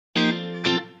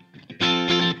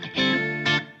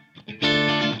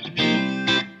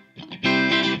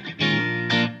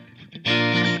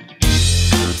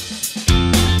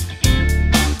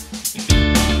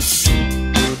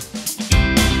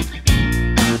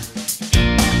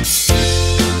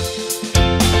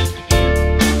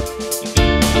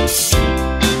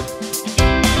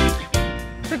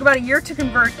year to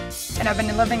convert, and I've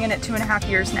been living in it 2.5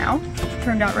 years now.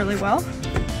 Turned out really well,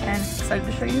 and excited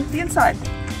to show you the inside.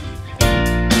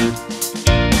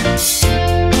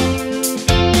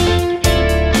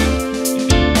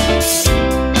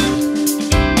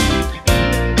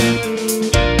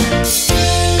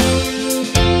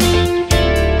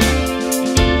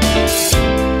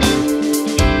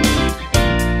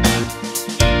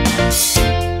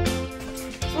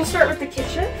 We'll start with the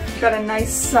kitchen. Got a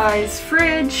nice size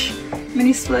fridge,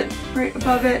 mini split right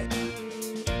above it.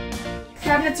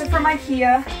 Cabinets are from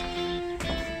IKEA.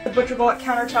 The butcher bullet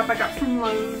countertop I got from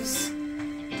Lowe's.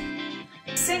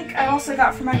 Sink I also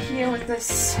got from IKEA with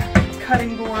this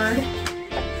cutting board.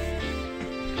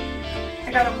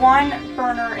 I got a 1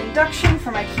 burner induction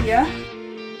from IKEA.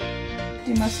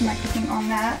 Do most of my cooking on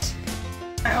that.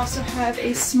 I also have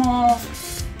a small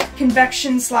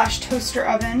convection / toaster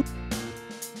oven.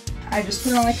 I just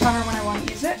put it on the counter when I want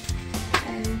to use it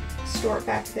and store it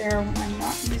back there when I'm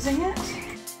not using it.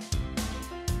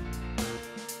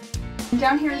 And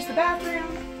down here is the bathroom.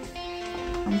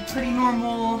 Pretty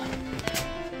normal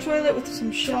toilet with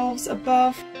some shelves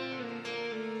above.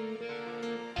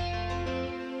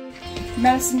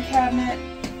 Medicine cabinet,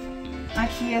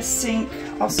 IKEA sink,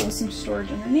 also some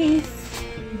storage underneath.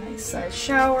 Nice size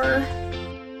shower.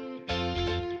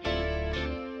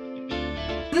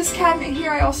 This cabinet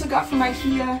here I also got from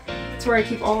IKEA. It's where I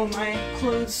keep all of my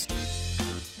clothes.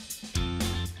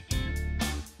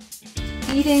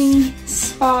 Eating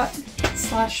spot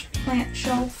 / plant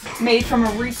shelf made from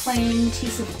a reclaimed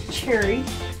piece of cherry.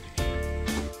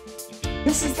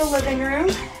 This is the living room.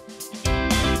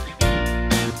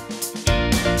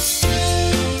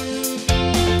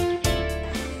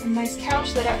 A nice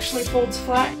couch that actually folds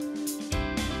flat.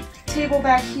 Table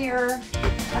back here.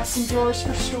 Has some drawers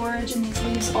for storage, and these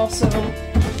leaves also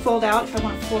fold out if I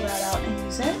want to pull that out and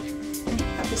use it. And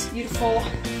got this beautiful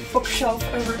bookshelf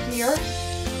over here.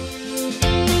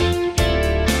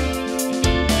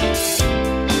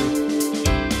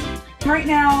 Right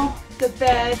now, the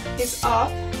bed is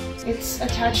up. It's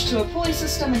attached to a pulley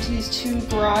system and to these 2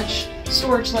 garage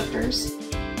storage lifters.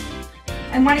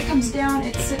 And when it comes down,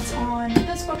 it sits on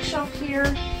this bookshelf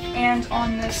here and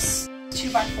on this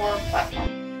 2x4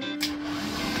 platform.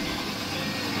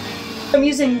 I'm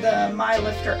using the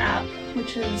MyLifter app,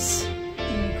 which is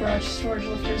the garage storage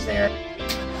lifters there.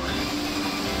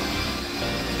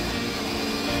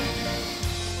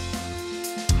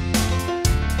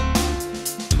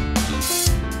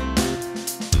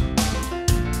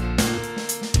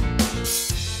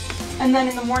 And then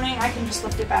in the morning I can just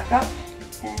lift it back up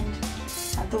and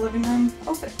have the living room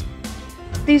open.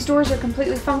 These doors are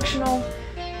completely functional.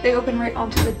 They open right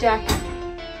onto the deck.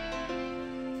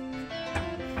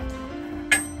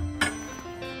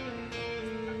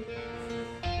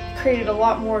 Created a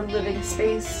lot more living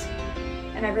space,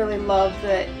 and I really love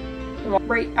that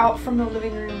right out from the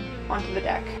living room onto the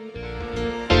deck.